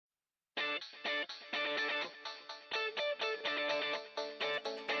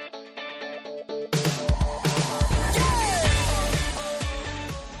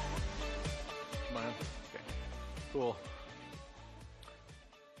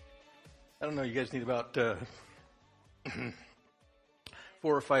I don't know, you guys need about 4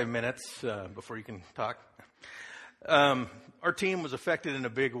 or 5 minutes before you can talk. Our team was affected in a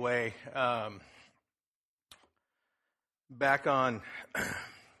big way. Back on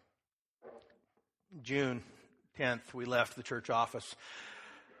June 10th, we left the church office.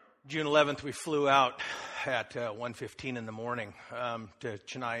 June 11th, we flew out at 1:15 in the morning to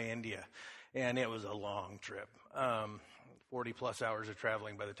Chennai, India, and it was a long trip. 40 plus hours of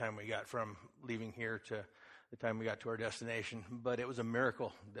traveling by the time we got from leaving here to the time we got to our destination. But it was a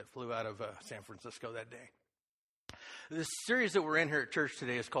miracle that flew out of San Francisco that day. This series that we're in here at church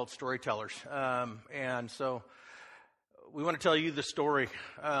today is called Storytellers. And so we want to tell you the story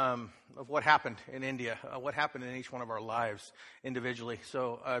of what happened in India, what happened in each one of our lives individually.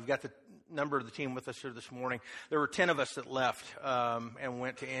 So I've got the number of the team with us here this morning. There were 10 of us that left and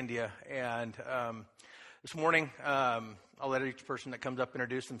went to India. And this morning, I'll let each person that comes up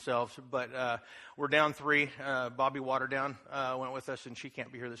introduce themselves. But we're down 3. Bobby Waterdown went with us, and she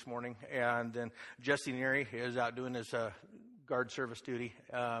can't be here this morning. And then Jesse Neary is out doing his guard service duty,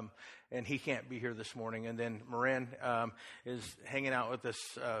 and he can't be here this morning. And then Marin is hanging out with this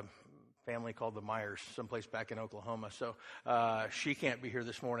family called the Myers, someplace back in Oklahoma. So she can't be here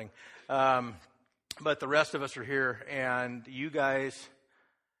this morning. But the rest of us are here, and you guys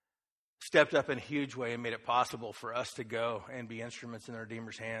stepped up in a huge way and made it possible for us to go and be instruments in the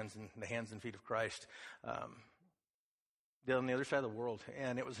Redeemer's hands and the hands and feet of Christ. They're on the other side of the world,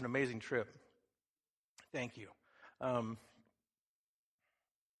 and it was an amazing trip. Thank you. I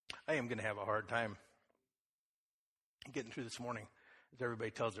am going to have a hard time getting through this morning as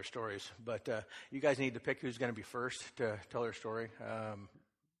everybody tells their stories. But you guys need to pick who's going to be first to tell their story, and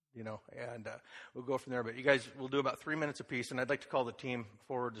we'll go from there. But you guys, we'll do about 3 minutes apiece, and I'd like to call the team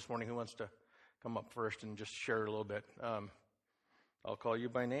forward this morning who wants to come up first and just share a little bit. I'll call you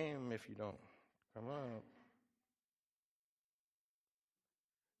by name if you don't come up.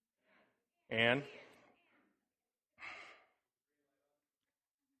 Ann?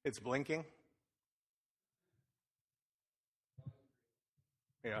 It's blinking?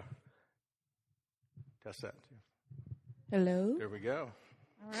 Yeah. Test that. Hello. There we go.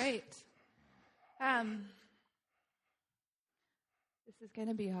 All right. This is going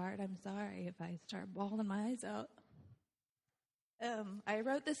to be hard. I'm sorry if I start bawling my eyes out. I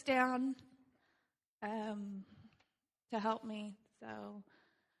wrote this down to help me, so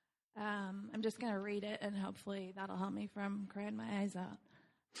I'm just going to read it, and hopefully that'll help me from crying my eyes out.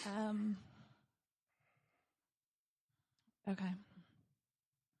 Okay.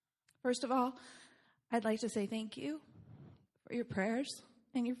 First of all, I'd like to say thank you for your prayers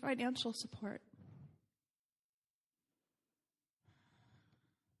and your financial support.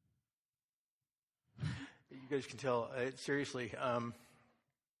 You guys can tell, seriously,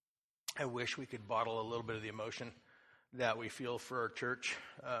 I wish we could bottle a little bit of the emotion that we feel for our church,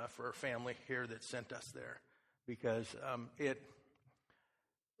 for our family here that sent us there, because it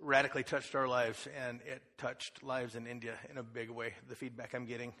radically touched our lives, and it touched lives in India in a big way. The feedback I'm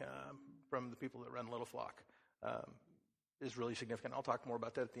getting from the people that run Little Flock is really significant. I'll talk more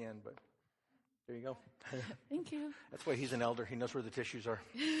about that at the end, but there you go. Thank you. That's why he's an elder. He knows where the tissues are.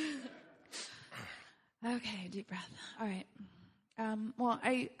 Okay, deep breath. All right. Well,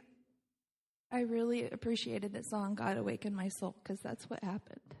 I really appreciated that song, God Awaken My Soul, because that's what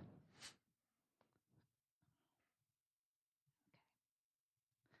happened.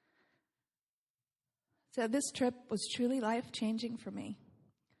 So this trip was truly life-changing for me.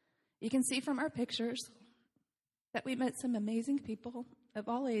 You can see from our pictures that we met some amazing people of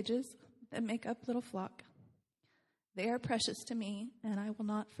all ages that make up Little Flock. They are precious to me, and I will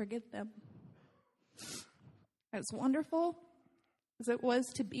not forget them. As wonderful as it was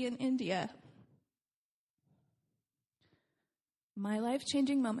to be in India, my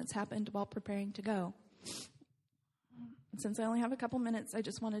life-changing moments happened while preparing to go. Since I only have a couple minutes, I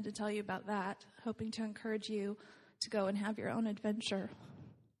just wanted to tell you about that, hoping to encourage you to go and have your own adventure.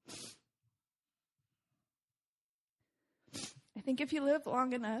 I think if you live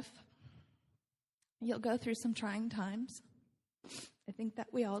long enough, you'll go through some trying times. I think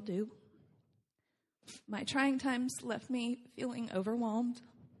that we all do. My trying times left me feeling overwhelmed,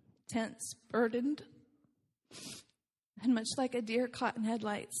 tense, burdened, and much like a deer caught in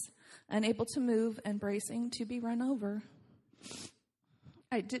headlights, unable to move and bracing to be run over.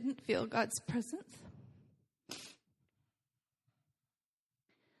 I didn't feel God's presence.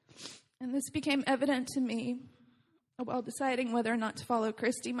 And this became evident to me while deciding whether or not to follow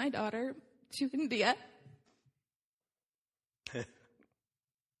Christy, my daughter, to India.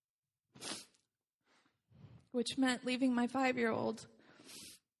 Which meant leaving my 5-year-old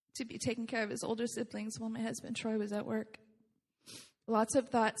to be taking care of his older siblings while my husband Troy was at work. Lots of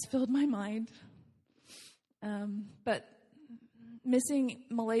thoughts filled my mind. But missing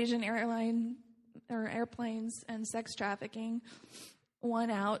Malaysian airplanes and sex trafficking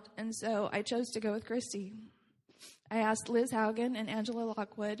won out, and so I chose to go with Christy. I asked Liz Haugen and Angela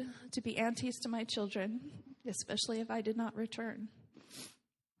Lockwood to be aunties to my children, especially if I did not return.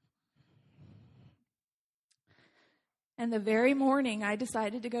 And the very morning I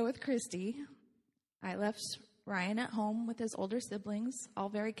decided to go with Christy, I left Ryan at home with his older siblings, all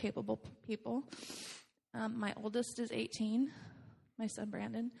very capable people. My oldest is 18, my son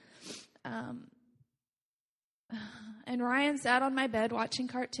Brandon. And Ryan sat on my bed watching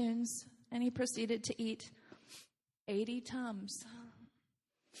cartoons, and he proceeded to eat 80 Tums.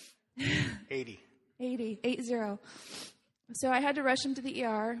 80. 80. So I had to rush him to the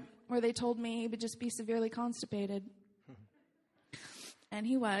ER, where they told me he would just be severely constipated. And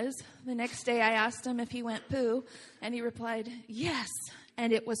he was. The next day I asked him if he went poo, and he replied, yes.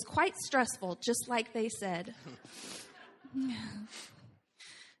 And it was quite stressful, just like they said.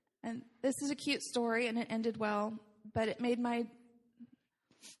 And this is a cute story, and it ended well, but it made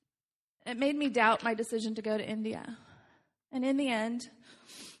me doubt my decision to go to India. And in the end,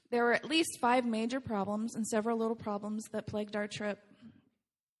 there were at least 5 major problems and several little problems that plagued our trip.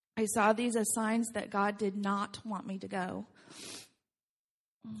 I saw these as signs that God did not want me to go.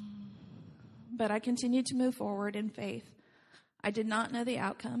 But I continued to move forward in faith. I did not know the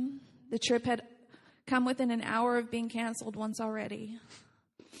outcome. The trip had come within an hour of being canceled once already.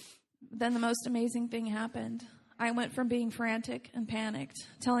 Then the most amazing thing happened. I went from being frantic and panicked,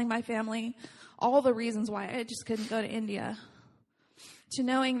 telling my family all the reasons why I just couldn't go to India, to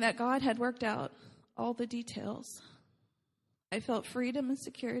knowing that God had worked out all the details. I felt freedom and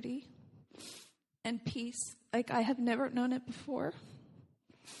security and peace like I have never known it before.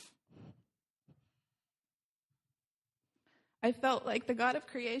 I felt like the God of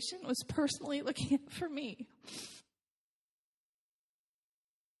creation was personally looking out for me.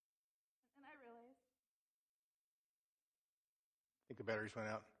 And I realized. I think the batteries went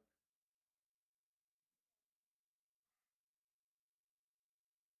out.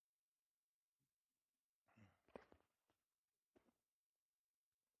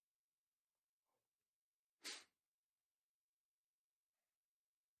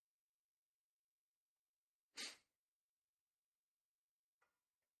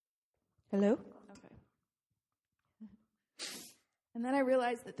 Hello? Okay. And then I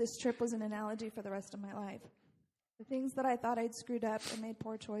realized that this trip was an analogy for the rest of my life. The things that I thought I'd screwed up and made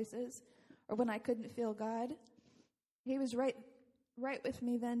poor choices, or when I couldn't feel God, He was right with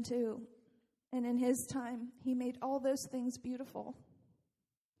me then too. And in His time, He made all those things beautiful.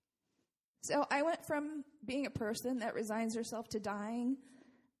 So I went from being a person that resigns herself to dying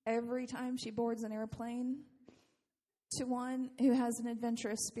every time she boards an airplane to one who has an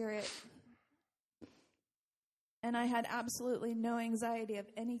adventurous spirit. And I had absolutely no anxiety of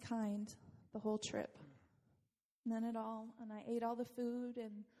any kind the whole trip. None at all. And I ate all the food,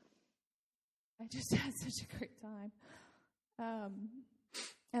 and I just had such a great time.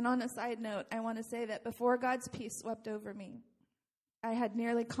 And on a side note, I want to say that before God's peace swept over me, I had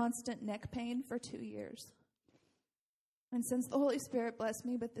nearly constant neck pain for 2 years. And since the Holy Spirit blessed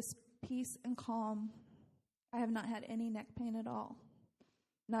me with this peace and calm, I have not had any neck pain at all.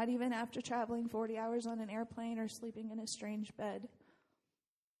 Not even after traveling 40 hours on an airplane or sleeping in a strange bed.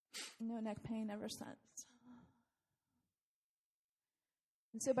 No neck pain ever since.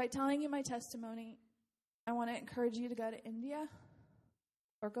 And so by telling you my testimony, I want to encourage you to go to India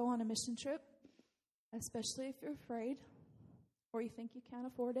or go on a mission trip, especially if you're afraid or you think you can't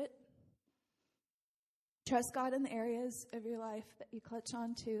afford it. Trust God in the areas of your life that you clutch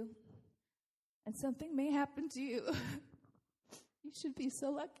on to, and something may happen to you. You should be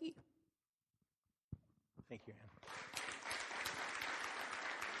so lucky. Thank you, Ann.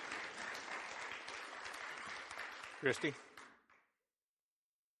 Christy?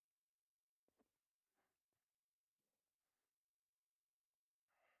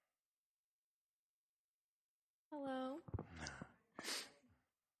 Hello.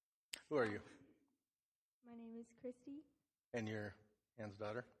 Who are you? My name is Christy. And you're Ann's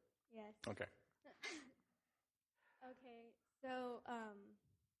daughter? Yes. Okay. Okay, so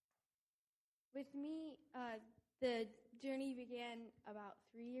with me, the journey began about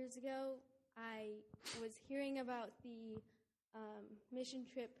 3 years ago. I was hearing about the mission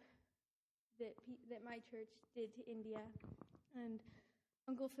trip that my church did to India, and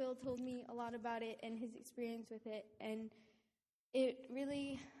Uncle Phil told me a lot about it and his experience with it, and it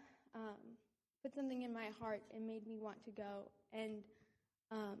really put something in my heart and made me want to go. And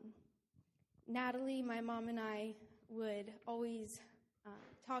Natalie, my mom, and I would always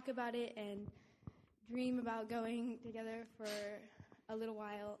talk about it and dream about going together for a little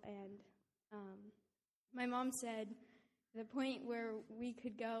while. And my mom said the point where we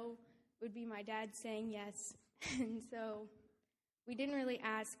could go would be my dad saying yes. And so we didn't really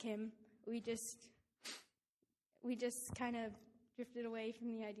ask him. We just kind of drifted away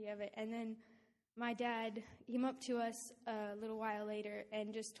from the idea of it. And then my dad came up to us a little while later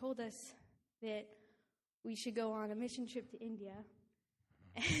and just told us that we should go on a mission trip to India.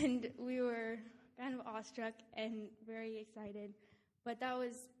 And we were kind of awestruck and very excited. But that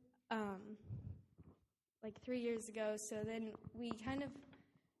was like 3 years ago. So then we kind of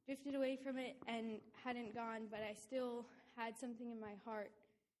drifted away from it and hadn't gone, but I still had something in my heart.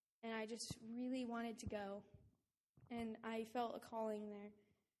 And I just really wanted to go. And I felt a calling there.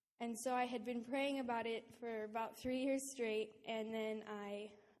 And so I had been praying about it for about 3 years straight, and then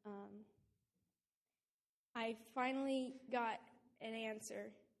I finally got an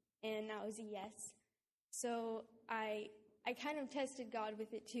answer, and that was a yes. So I kind of tested God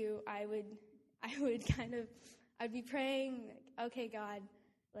with it too. I'd be praying, like, okay, God,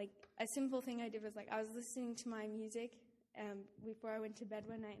 like a simple thing I did was like I was listening to my music before I went to bed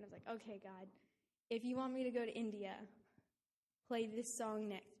one night, and I was like, okay, God, if you want me to go to India, play this song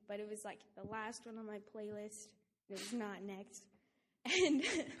next. But it was like the last one on my playlist. It was not next.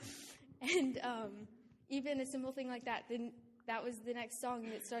 And even a simple thing like that, then that was the next song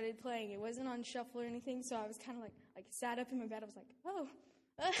that started playing. It wasn't on shuffle or anything, so I was kind of like sat up in my bed. I was like, oh,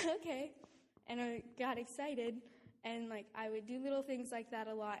 okay. And I got excited. And like I would do little things like that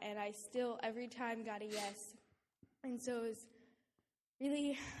a lot, and I still every time got a yes. And so it was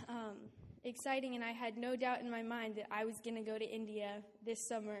really exciting, and I had no doubt in my mind that I was going to go to India this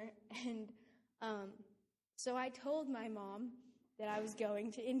summer. And so I told my mom that I was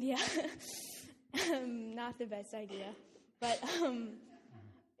going to India. Not the best idea, but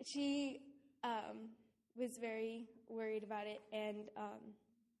she was very worried about it, and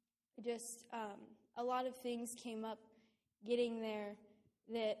just a lot of things came up getting there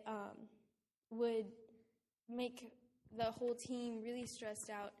that would make the whole team really stressed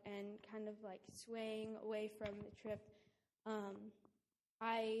out and kind of like swaying away from the trip.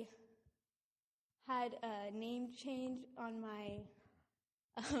 I had a name change on my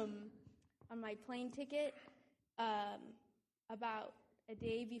plane ticket about a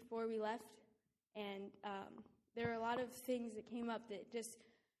day before we left, and there were a lot of things that came up that just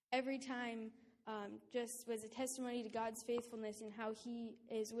every time just was a testimony to God's faithfulness and how He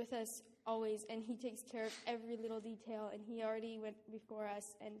is with us always, and He takes care of every little detail, and He already went before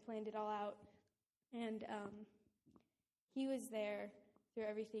us and planned it all out, and He was there through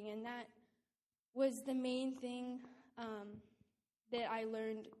everything. And that was the main thing that I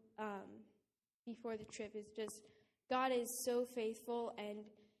learned before the trip, is just God is so faithful, and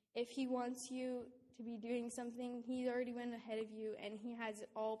if He wants you to be doing something, He already went ahead of you, and He has it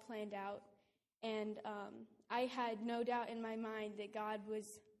all planned out. And I had no doubt in my mind that God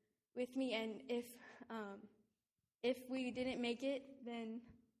was with me, and if we didn't make it, then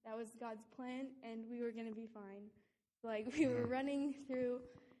that was God's plan, and we were going to be fine. Like, we were running through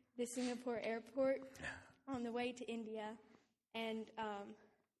the Singapore airport on the way to India, and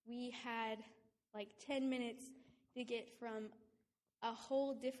we had like 10 minutes to get from a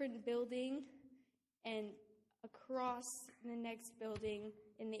whole different building and across the next building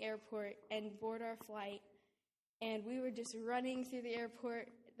in the airport and board our flight. And we were just running through the airport.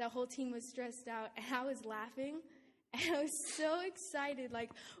 The whole team was stressed out, and I was laughing, and I was so excited,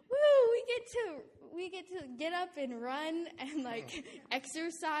 like, woo, we get to get up and run and like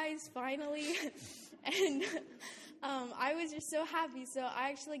exercise finally. And I was just so happy. So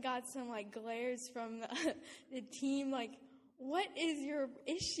I actually got some like glares from the team, like, what is your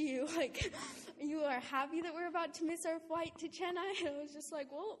issue? Like, you are happy that we're about to miss our flight to Chennai? And I was just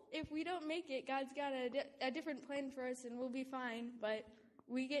like, well, if we don't make it, God's got a different plan for us, and we'll be fine. But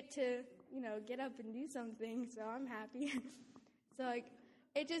we get to, get up and do something, so I'm happy. So, like,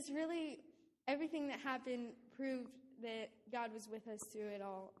 it just really, everything that happened proved that God was with us through it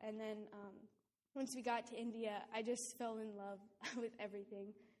all. And then once we got to India, I just fell in love with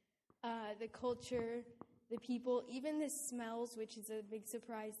everything. The culture, the people, even the smells, which is a big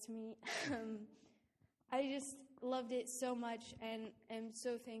surprise to me. I just loved it so much, and am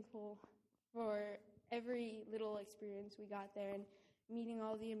so thankful for every little experience we got there and meeting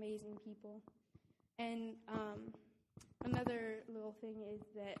all the amazing people. And another little thing is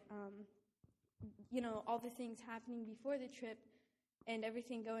that, all the things happening before the trip and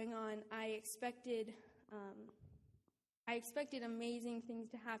everything going on, I expected I expected amazing things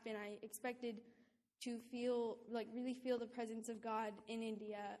to happen. I expected to really feel the presence of God in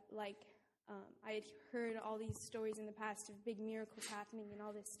India. I had heard all these stories in the past of big miracles happening and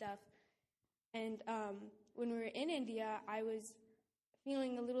all this stuff. And when we were in India, I was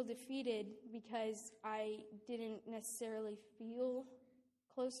feeling a little defeated because I didn't necessarily feel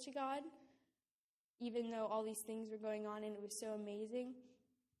close to God, even though all these things were going on and it was so amazing.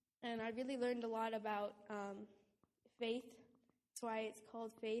 And I really learned a lot about faith. That's why it's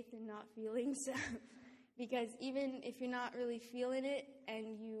called faith and not feelings. Because even if you're not really feeling it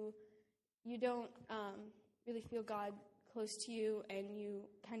and you don't really feel God close to you and you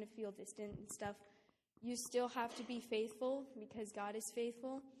kind of feel distant and stuff, you still have to be faithful because God is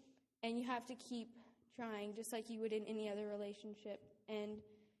faithful, and you have to keep trying just like you would in any other relationship. And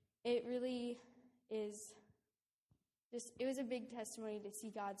it really is it was a big testimony to see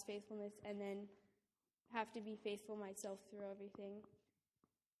God's faithfulness and then have to be faithful myself through everything.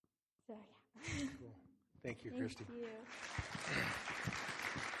 So, yeah. Cool. Thank you, Christy. Thank you.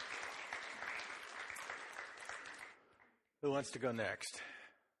 Who wants to go next?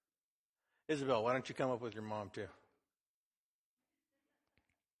 Isabel, why don't you come up with your mom, too?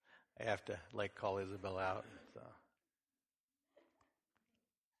 I have to, call Isabel out. So.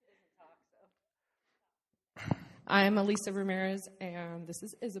 I'm Elisa Ramirez, and this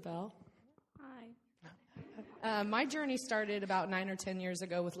is Isabel. Hi. My journey started about 9 or 10 years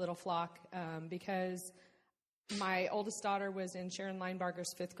ago with Little Flock because my oldest daughter was in Sharon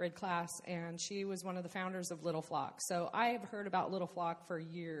Linebarger's 5th grade class, and she was one of the founders of Little Flock. So I have heard about Little Flock for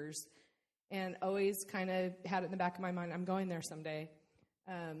years and always kind of had it in the back of my mind, I'm going there someday.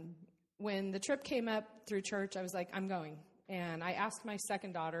 When the trip came up through church, I was like, I'm going. And I asked my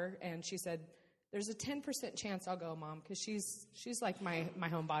second daughter, and she said, there's a 10% chance I'll go, Mom, because she's like my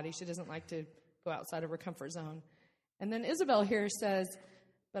homebody. She doesn't like to go outside of her comfort zone. And then Isabel here says,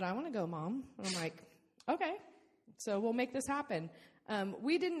 but I want to go, Mom. And I'm like, okay, so we'll make this happen.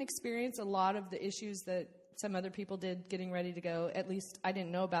 We didn't experience a lot of the issues that some other people did getting ready to go. At least I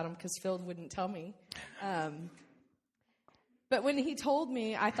didn't know about them because Phil wouldn't tell me. But when he told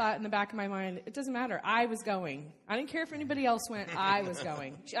me, I thought in the back of my mind, it doesn't matter. I was going. I didn't care if anybody else went. I was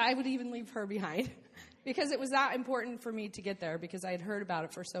going. I would even leave her behind because it was that important for me to get there because I had heard about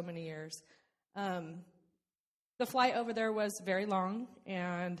it for so many years. The flight over there was very long,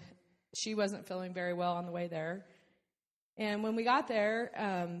 and she wasn't feeling very well on the way there. And when we got there,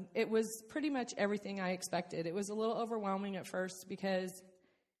 it was pretty much everything I expected. It was a little overwhelming at first because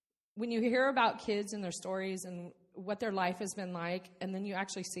when you hear about kids and their stories and what their life has been like, and then you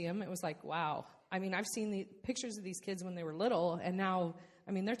actually see them, it was like, wow. I mean, I've seen the pictures of these kids when they were little, and now,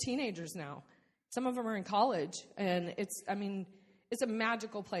 they're teenagers now. Some of them are in college, and it's a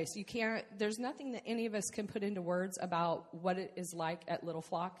magical place. There's nothing that any of us can put into words about what it is like at Little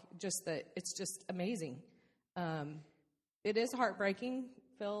Flock, just that it's just amazing. It is heartbreaking.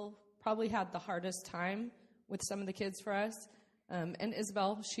 Phil probably had the hardest time with some of the kids for us. And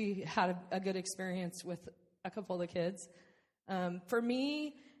Isabel, she had a good experience with a couple of the kids. For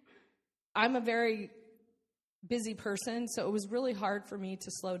me, I'm a very busy person, so it was really hard for me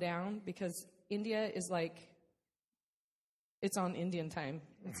to slow down because India is it's on Indian time.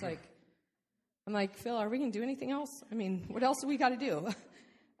 It's I'm like, Phil, are we going to do anything else? What else do we got to do?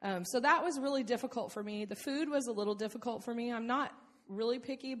 So that was really difficult for me. The food was a little difficult for me. I'm not really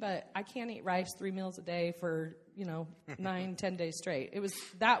picky, but I can't eat rice 3 meals a day for, 9, 10 days straight.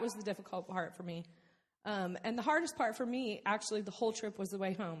 That was the difficult part for me. And the hardest part for me, actually, the whole trip was the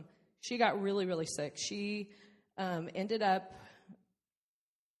way home. She got really, really sick. She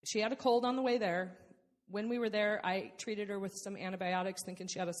she had a cold on the way there. When we were there, I treated her with some antibiotics thinking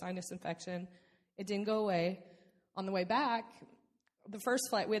she had a sinus infection. It didn't go away. On the way back, the first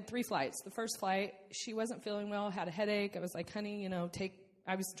flight, we had 3 flights. The first flight, she wasn't feeling well, had a headache. I was like, honey,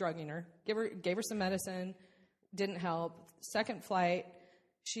 I was drugging her. Gave her some medicine. Didn't help. Second flight,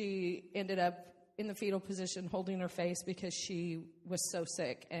 she ended up in the fetal position holding her face because she was so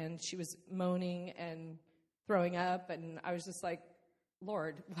sick and she was moaning and throwing up. And I was just like,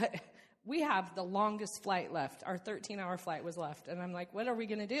 Lord, what? We have the longest flight left. Our 13-hour flight was left. And I'm like, what are we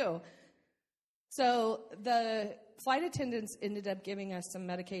going to do? So the flight attendants ended up giving us some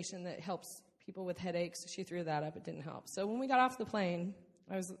medication that helps people with headaches. She threw that up. It didn't help. So when we got off the plane,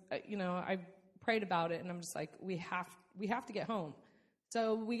 I prayed about it, and I'm just like, we have to get home.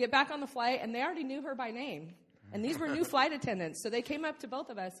 So we get back on the flight, and they already knew her by name. And these were new flight attendants. So they came up to both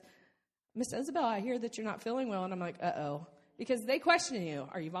of us, Miss Isabel, I hear that you're not feeling well. And I'm like, uh-oh. Because they question you.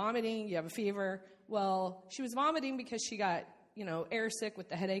 Are you vomiting? You have a fever? Well, she was vomiting because she got, air sick with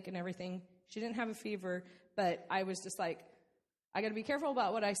the headache and everything. She didn't have a fever, But I was just like, I got to be careful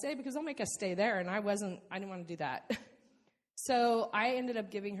about what I say because they'll make us stay there. And I didn't want to do that. So I ended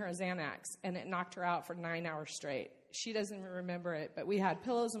up giving her a Xanax, and it knocked her out for 9 hours straight. She doesn't even remember it, but we had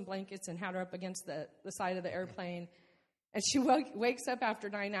pillows and blankets and had her up against the side of the airplane. And she wakes up after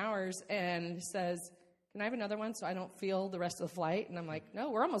 9 hours and says, can I have another one so I don't feel the rest of the flight? And I'm like, no,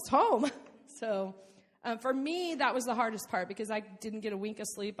 we're almost home. So for me, that was the hardest part because I didn't get a wink of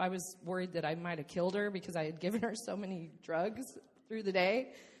sleep. I was worried that I might have killed her because I had given her so many drugs through the day.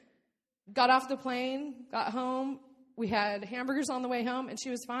 Got off the plane, got home. We had hamburgers on the way home, and she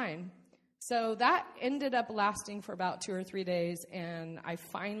was fine. So that ended up lasting for about 2 or 3 days, and I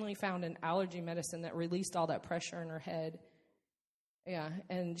finally found an allergy medicine that released all that pressure in her head. Yeah,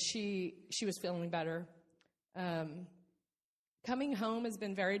 and she was feeling better. Coming home has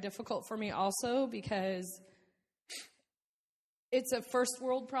been very difficult for me also because it's a first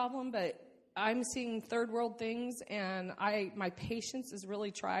world problem, but I'm seeing third world things, and my patience is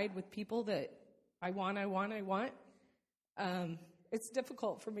really tried with people that I want. It's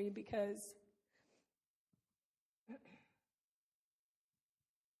difficult for me because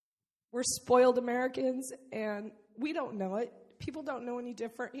we're spoiled Americans, and we don't know it. People don't know any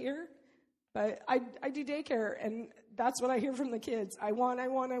different here. But I do daycare, and that's what I hear from the kids. I want,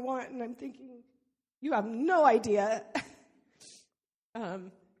 and I'm thinking, you have no idea.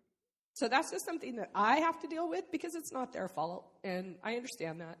 So that's just something that I have to deal with because it's not their fault, and I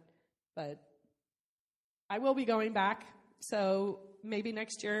understand that. But I will be going back, so maybe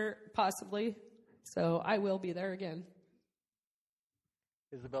next year, possibly. So I will be there again.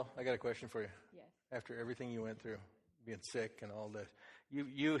 Isabel, I got a question for you. Yes. After everything you went through, being sick and all that,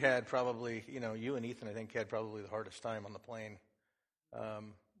 you had probably, you and Ethan, I think, had probably the hardest time on the plane.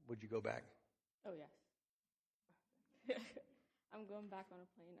 Would you go back? Oh, yes. I'm going back on a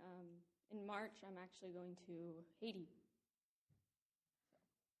plane. In March, I'm actually going to Haiti.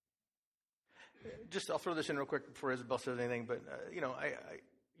 I'll throw this in real quick before Isabel says anything, but, I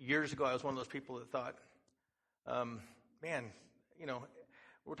years ago, I was one of those people that thought,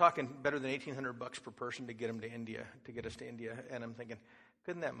 we're talking better than $1,800 per person to get us to India. And I'm thinking,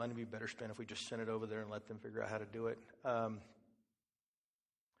 couldn't that money be better spent if we just sent it over there and let them figure out how to do it?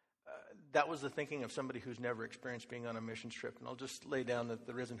 That was the thinking of somebody who's never experienced being on a missions trip. And I'll just lay down that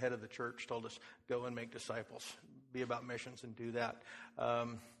the risen head of the church told us, go and make disciples, be about missions and do that.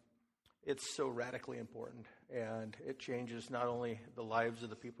 It's so radically important, and it changes not only the lives of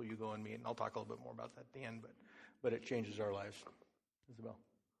the people you go and meet, and I'll talk a little bit more about that at the end, but it changes our lives. Isabel.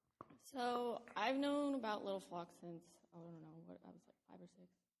 So I've known about Little Flock since, I was like 5 or 6.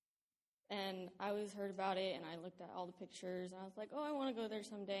 And I always heard about it, and I looked at all the pictures, and I was like, oh, I want to go there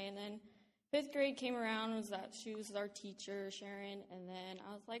someday. And then 5th grade came around, she was our teacher, Sharon, and then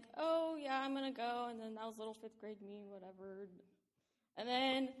I was like, oh, yeah, I'm going to go. And then that was little 5th grade me, whatever. And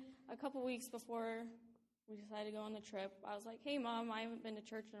then a couple weeks before we decided to go on the trip, I was like, hey, Mom, I haven't been to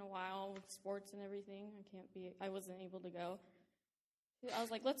church in a while with sports and everything. I wasn't able to go. I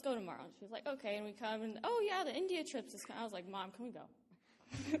was like, let's go tomorrow. She was like, okay. And we come, and, oh, yeah, the India trip's is coming. I was like, Mom, can we go?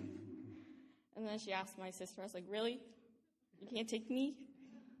 And then she asked my sister, I was like, really? You can't take me?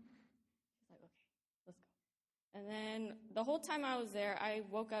 She's like, okay, let's go. And then the whole time I was there, I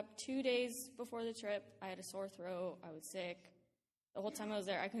woke up 2 days before the trip. I had a sore throat. I was sick. The whole time I was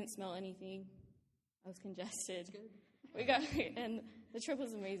there, I couldn't smell anything. I was congested. And the trip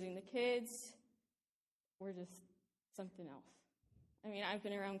was amazing. The kids were just something else. I mean, I've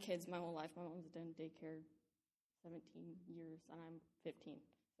been around kids my whole life. My mom's done daycare 17 years, and I'm 15.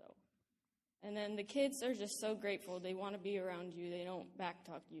 And then the kids are just so grateful. They want to be around you. They don't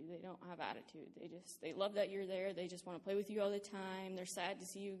backtalk you. They don't have attitude. They love that you're there. They just want to play with you all the time. They're sad to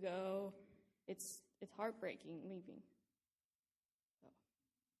see you go. It's heartbreaking leaving. So,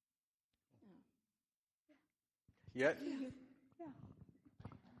 yeah. Yet? Yeah.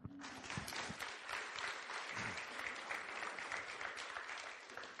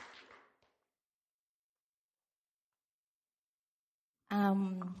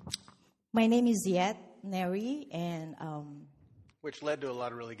 My name is Yet Neri, and Which led to a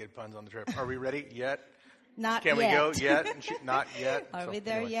lot of really good puns on the trip. Are we ready yet? not Can yet. we go yet? Not yet. Are So, we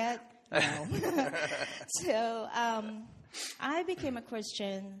there anyway. yet? No. So I became a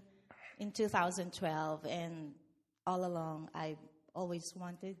Christian in 2012, and all along I always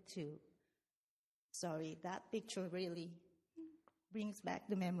wanted to. Sorry, that picture really brings back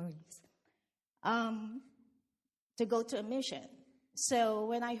the memories. To go to a mission. So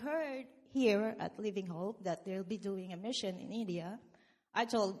when I heard here at Living Hope that they'll be doing a mission in India, I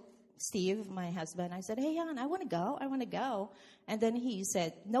told Steve, my husband, I said, hey, Jan, I want to go. And then he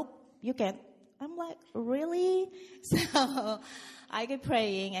said, nope, you can't. I'm like, really? So I kept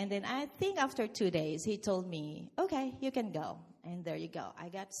praying, and then I think after 2 days, he told me, okay, you can go. And there you go. I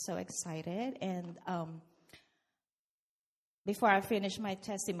got so excited, and before I finish my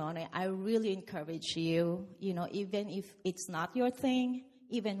testimony, I really encourage you, even if it's not your thing,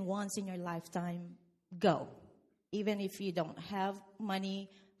 even once in your lifetime, go. Even if you don't have money,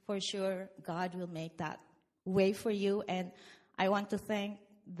 for sure, God will make that way for you. And I want to thank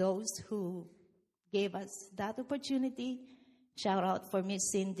those who gave us that opportunity. Shout out for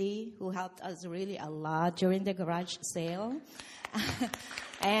Miss Cindy, who helped us really a lot during the garage sale.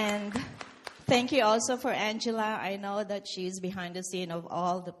 And thank you also for Angela. I know that she's behind the scene of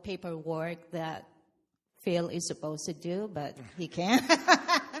all the paperwork that Phil is supposed to do, but he can't.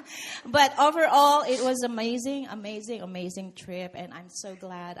 But overall, it was amazing, amazing, amazing trip, and I'm so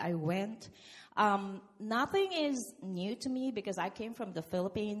glad I went. Nothing is new to me because I came from the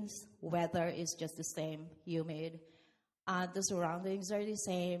Philippines. Weather is just the same, humid. The surroundings are the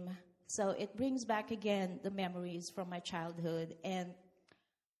same. So it brings back again the memories from my childhood. And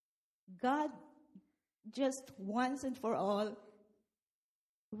God just once and for all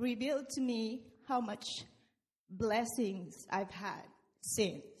revealed to me how much blessings I've had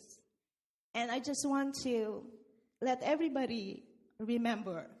since. And I just want to let everybody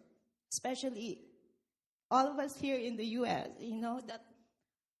remember, especially all of us here in the U.S., that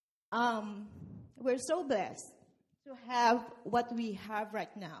we're so blessed to have what we have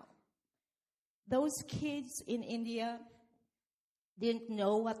right now. Those kids in India didn't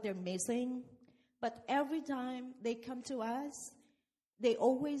know what they're missing, but every time they come to us, they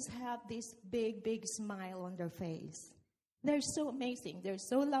always have this big, big smile on their face. They're so amazing. They're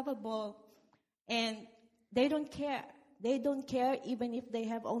so lovable, and they don't care. They don't care even if they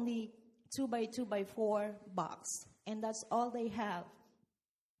have only 2x2x4 box, and that's all they have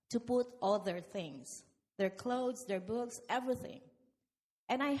to put all their things, their clothes, their books, everything.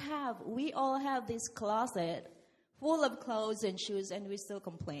 And we all have this closet full of clothes and shoes, and we still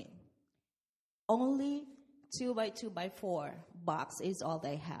complain. Only 2x2x4 box is all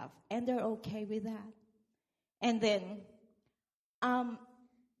they have, and they're okay with that. And then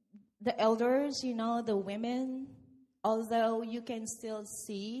the elders, the women, although you can still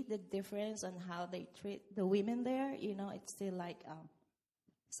see the difference on how they treat the women there, it's still like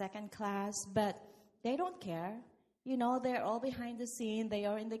second class, but they don't care. They're all behind the scene. They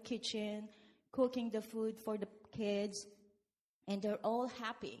are in the kitchen cooking the food for the kids, and they're all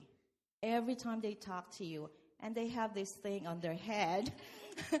happy every time they talk to you. And they have this thing on their head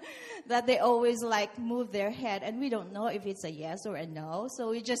that they always move their head, and we don't know if it's a yes or a no. So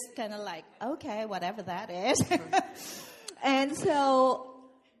we just kind of okay, whatever that is. And so,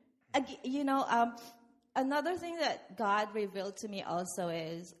 another thing that God revealed to me also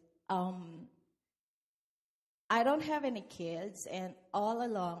is I don't have any kids, and all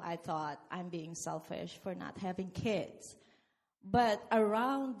along I thought I'm being selfish for not having kids. But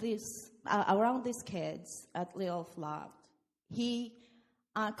around these kids at Little Flock, he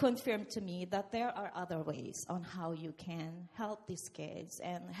confirmed to me that there are other ways on how you can help these kids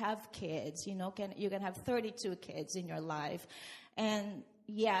and have kids. You can have 32 kids in your life, and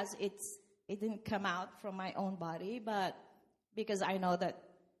yes, it didn't come out from my own body, but because I know that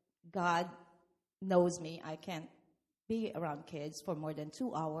God knows me, I can't be around kids for more than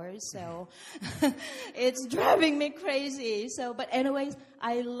 2 hours, so it's driving me crazy. But anyways,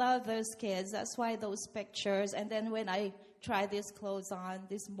 I love those kids. That's why those pictures. And then when I try these clothes on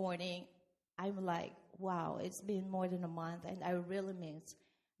this morning, I'm like, wow, it's been more than a month, and I really miss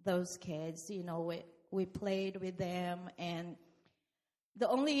those kids. We played with them, and the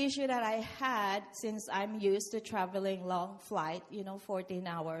only issue that I had, since I'm used to traveling long flight, 14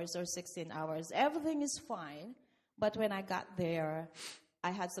 hours or 16 hours, everything is fine. But when I got there,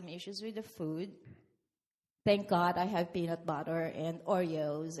 I had some issues with the food. Thank God I have peanut butter and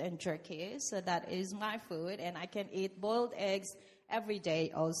Oreos and jerky, so that is my food, and I can eat boiled eggs every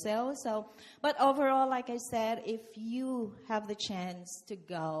day also. But overall, like I said, if you have the chance to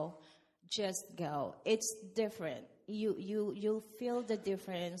go, just go. It's different. You'll feel the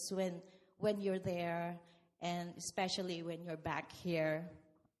difference when you're there, and especially when you're back here,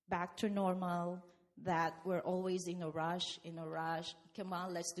 back to normal, that we're always in a rush. Come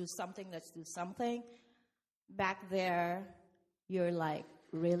on, let's do something. Back there, you're like,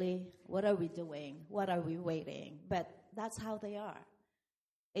 really? What are we doing? What are we waiting? But that's how they are.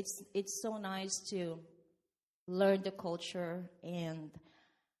 It's so nice to learn the culture and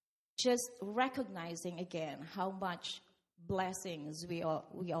just recognizing again how much blessings we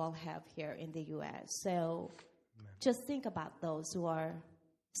all have here in the U.S. So just think about those who are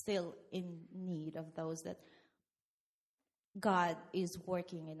still in need of those that God is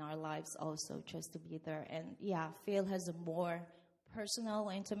working in our lives also, just to be there. And yeah, Phil has a more personal,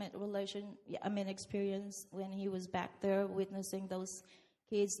 intimate experience when he was back there witnessing those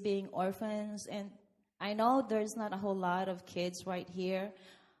kids being orphans. And I know there's not a whole lot of kids right here,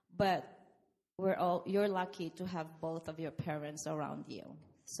 but you're lucky to have both of your parents around you.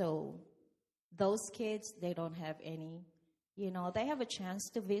 So those kids, they don't have any, they have a chance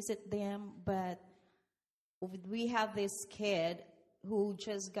to visit them, but we have this kid who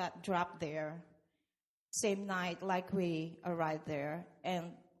just got dropped there same night like we arrived there,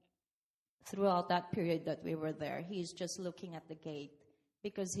 and throughout that period that we were there, he's just looking at the gate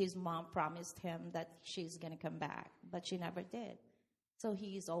because his mom promised him that she's going to come back, but she never did. So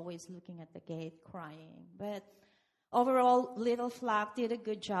he's always looking at the gate crying. But overall, Little Flock did a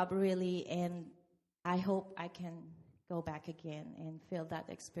good job, really, and I hope I can go back again and feel that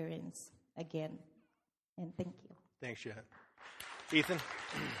experience again. And thank you. Thanks, Janet. Ethan?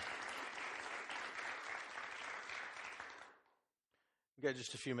 We've got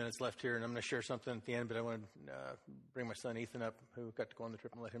just a few minutes left here, and I'm going to share something at the end, but I want to bring my son Ethan up, who got to go on the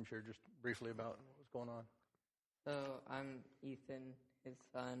trip, and let him share just briefly about what was going on. So I'm Ethan, his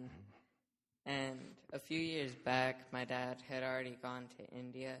son, and a few years back, my dad had already gone to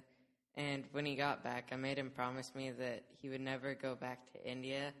India, and when he got back, I made him promise me that he would never go back to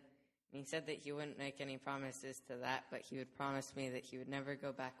India, and he said that he wouldn't make any promises to that, but he would promise me that he would never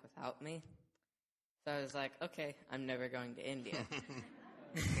go back without me. So I was like, okay, I'm never going to India.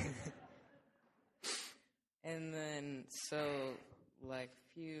 And then, so, like,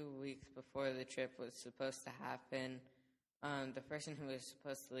 a few weeks before the trip was supposed to happen, the person who was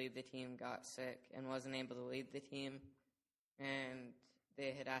supposed to lead the team got sick and wasn't able to lead the team, and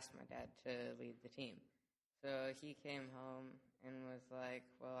they had asked my dad to lead the team. So he came home and was like,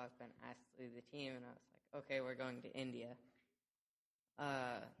 well, I've been asked to lead the team, and I was like, okay, we're going to India.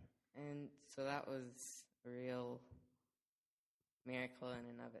 And so that was a real miracle in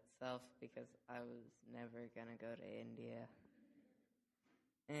and of itself, because I was never going to go to India.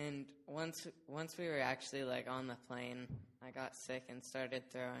 And once we were actually, like, on the plane, I got sick and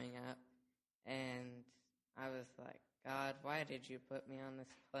started throwing up. And I was like, God, why did you put me on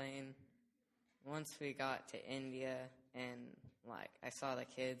this plane? Once we got to India and, like, I saw the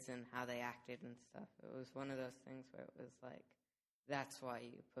kids and how they acted and stuff, it was one of those things where it was like, that's why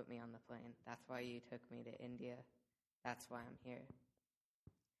you put me on the plane. That's why you took me to India. That's why I'm here.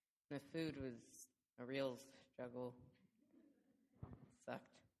 The food was a real struggle. It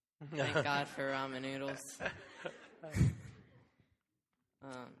sucked. Thank God for ramen noodles.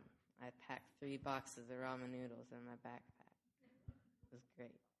 I packed 3 boxes of ramen noodles in my backpack. It was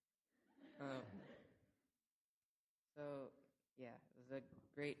great. So, yeah, it was a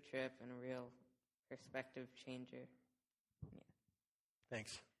great trip and a real perspective changer. Yeah.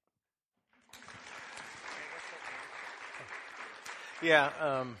 Thanks.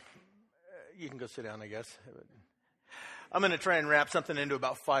 Yeah, you can go sit down, I guess. I'm going to try and wrap something into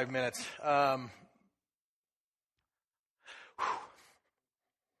about 5 minutes. I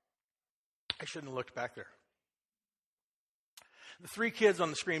shouldn't have looked back there. The 3 kids on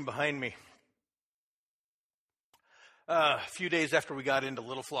the screen behind me, a few days after we got into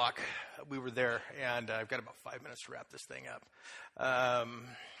Little Flock, we were there, and I've got about 5 minutes to wrap this thing up.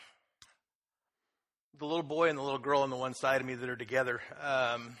 The little boy and the little girl on the one side of me that are together,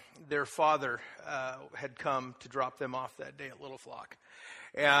 their father had come to drop them off that day at Little Flock.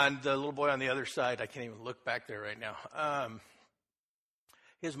 And the little boy on the other side, I can't even look back there right now.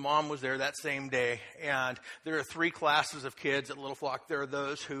 His mom was there that same day, and there are 3 classes of kids at Little Flock. There are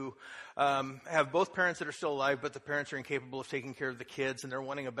those who have both parents that are still alive, but the parents are incapable of taking care of the kids, and they're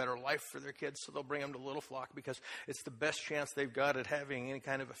wanting a better life for their kids, so they'll bring them to Little Flock because it's the best chance they've got at having any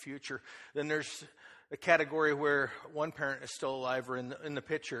kind of a future. Then there's a category where one parent is still alive or in the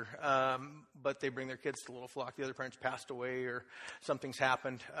picture, but they bring their kids to Little Flock. The other parent's passed away or something's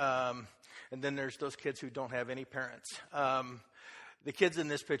happened. And then there's those kids who don't have any parents. The kids in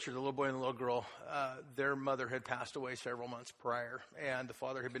this picture, the little boy and the little girl, their mother had passed away several months prior, and the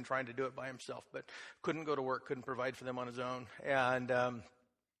father had been trying to do it by himself, but couldn't go to work, couldn't provide for them on his own. And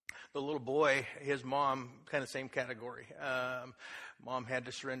the little boy, his mom, kind of same category. Mom had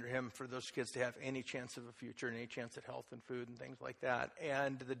to surrender him for those kids to have any chance of a future and any chance at health and food and things like that.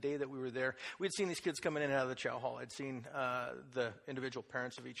 And the day that we were there, we'd seen these kids coming in and out of the chow hall. I'd seen the individual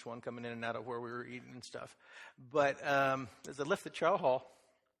parents of each one coming in and out of where we were eating and stuff. But as I left the chow hall,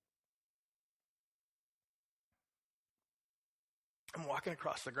 I'm walking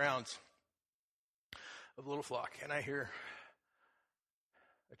across the grounds of Little Flock, and I hear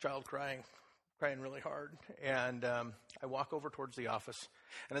a child crying really hard. And I walk over towards the office.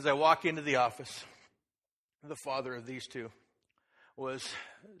 And as I walk into the office, the father of these two was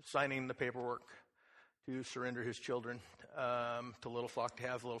signing the paperwork to surrender his children to Little Flock, to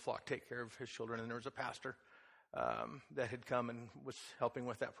have Little Flock take care of his children. And there was a pastor that had come and was helping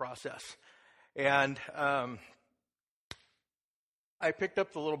with that process. And I picked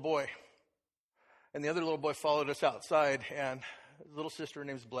up the little boy, and the other little boy followed us outside, and his little sister, her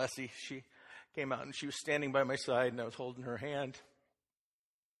name's Blessy, she came out, and she was standing by my side, and I was holding her hand.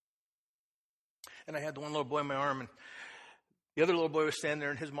 And I had the one little boy in my arm, and the other little boy was standing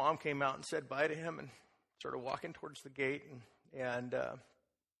there, and his mom came out and said bye to him and started walking towards the gate. And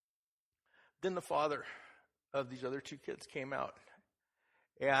then the father of these other two kids came out,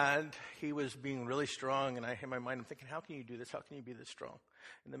 and he was being really strong. And in my mind, I'm thinking, how can you do this? How can you be this strong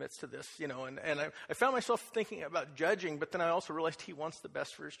in the midst of this? And I found myself thinking about judging, but then I also realized he wants the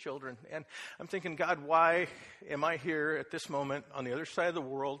best for his children. And I'm thinking, God, why am I here at this moment on the other side of the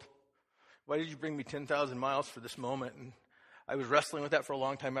world? Why did you bring me 10,000 miles for this moment? And I was wrestling with that for a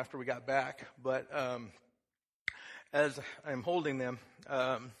long time after we got back. But as I'm holding them,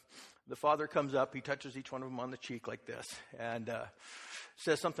 the father comes up. He touches each one of them on the cheek like this and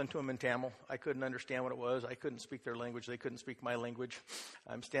says something to them in Tamil. I couldn't understand what it was. I couldn't speak their language. They couldn't speak my language.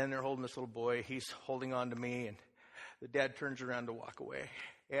 I'm standing there holding this little boy. He's holding on to me, and the dad turns around to walk away.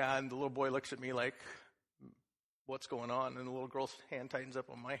 And the little boy looks at me like, what's going on? And the little girl's hand tightens up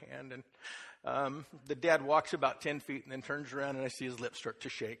on my hand. And the dad walks about 10 feet and then turns around, and I see his lips start to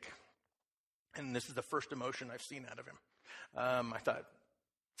shake. And this is the first emotion I've seen out of him. I thought,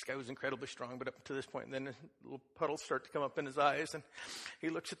 this guy was incredibly strong, but up to this point, and then little puddles start to come up in his eyes, and he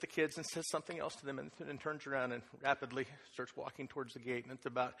looks at the kids and says something else to them, and then turns around and rapidly starts walking towards the gate, and it's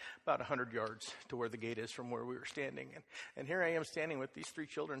about 100 yards to where the gate is from where we were standing. And here I am standing with these three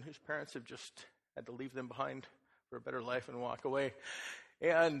children whose parents have just had to leave them behind for a better life and walk away.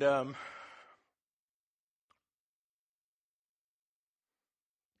 And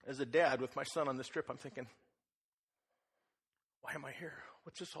as a dad with my son on this trip, I'm thinking, why am I here?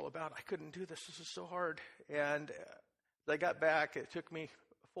 What's this all about? I couldn't do this. This is so hard. And as I got back, it took me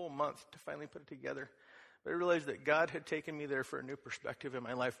a full month to finally put it together. But I realized that God had taken me there for a new perspective in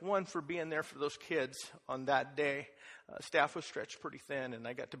my life. One, for being there for those kids on that day. Staff was stretched pretty thin, and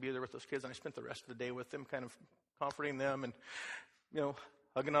I got to be there with those kids. And I spent the rest of the day with them, kind of comforting them and,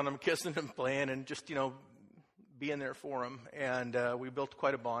 hugging on them, kissing them, playing, and just, being there for them. And we built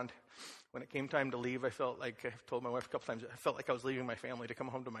quite a bond. When it came time to leave, I felt like, I've told my wife a couple times, I felt like I was leaving my family to come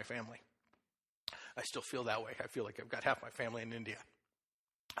home to my family. I still feel that way. I feel like I've got half my family in India.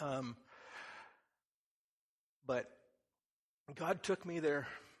 But God took me there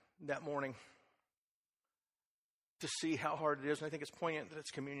that morning to see how hard it is. And I think it's poignant that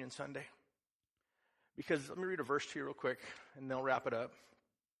it's Communion Sunday. Because let me read a verse to you real quick, and then I'll wrap it up.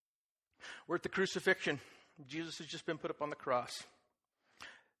 We're at the crucifixion. Jesus has just been put up on the cross.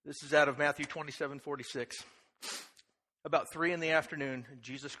 This is out of Matthew 27:46. About 3 p.m,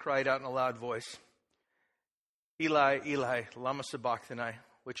 Jesus cried out in a loud voice, Eli, Eli, lama sabachthani,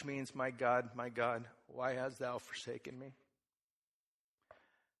 which means, my God, why hast thou forsaken me?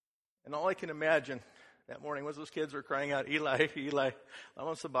 And all I can imagine that morning was those kids were crying out, Eli, Eli,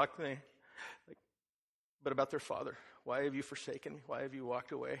 lama sabachthani. But about their father, why have you forsaken me? Why have you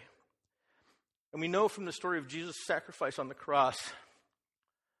walked away? And we know from the story of Jesus' sacrifice on the cross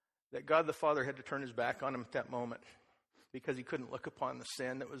that God the Father had to turn his back on him at that moment because he couldn't look upon the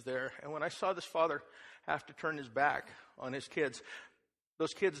sin that was there. And when I saw this father have to turn his back on his kids,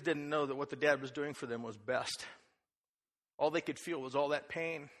 those kids didn't know that what the dad was doing for them was best. All they could feel was all that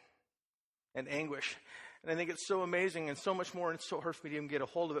pain and anguish. And I think it's so amazing and so much more, and it's so hard for me to even get a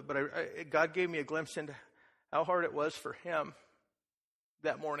hold of it, but God gave me a glimpse into how hard it was for him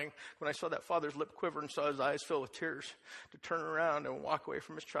that morning when I saw that father's lip quiver and saw his eyes fill with tears to turn around and walk away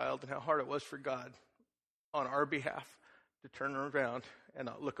from his child, and how hard it was for God on our behalf to turn around and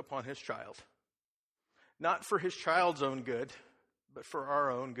not look upon his child. Not for his child's own good, but for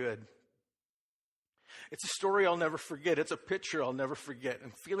our own good. It's a story I'll never forget. It's a picture I'll never forget.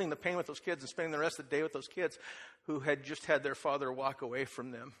 And feeling the pain with those kids and spending the rest of the day with those kids who had just had their father walk away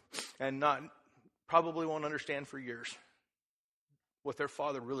from them and probably won't understand for years what their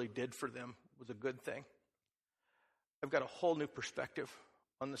father really did for them was a good thing. I've got a whole new perspective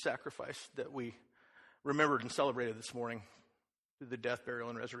on the sacrifice that we remembered and celebrated this morning through the death, burial,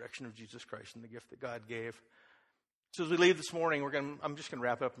 and resurrection of Jesus Christ and the gift that God gave. So as we leave this morning, I'm just going to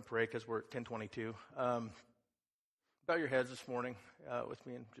wrap up and pray because we're at 10:22. Bow your heads this morning with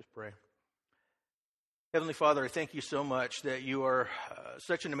me and just pray. Heavenly Father, I thank you so much that you are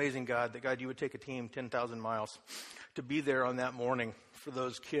such an amazing God, that, God, you would take a team 10,000 miles to be there on that morning for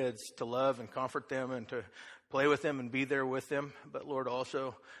those kids, to love and comfort them and to play with them and be there with them. But, Lord,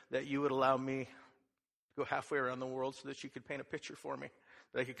 also that you would allow me to go halfway around the world so that you could paint a picture for me,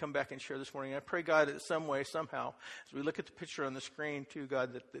 that I could come back and share this morning. I pray, God, that some way, somehow, as we look at the picture on the screen, too,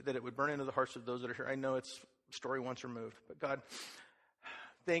 God, that it would burn into the hearts of those that are here. I know it's a story once removed, but, God,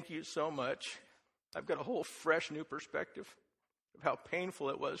 thank you so much. I've got a whole fresh new perspective of how painful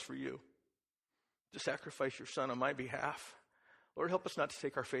it was for you to sacrifice your son on my behalf. Lord, help us not to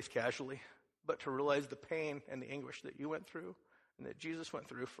take our faith casually, but to realize the pain and the anguish that you went through and that Jesus went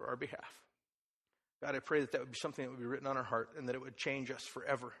through for our behalf. God, I pray that would be something that would be written on our heart and that it would change us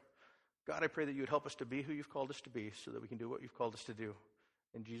forever. God, I pray that you would help us to be who you've called us to be so that we can do what you've called us to do.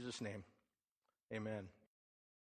 In Jesus' name, amen.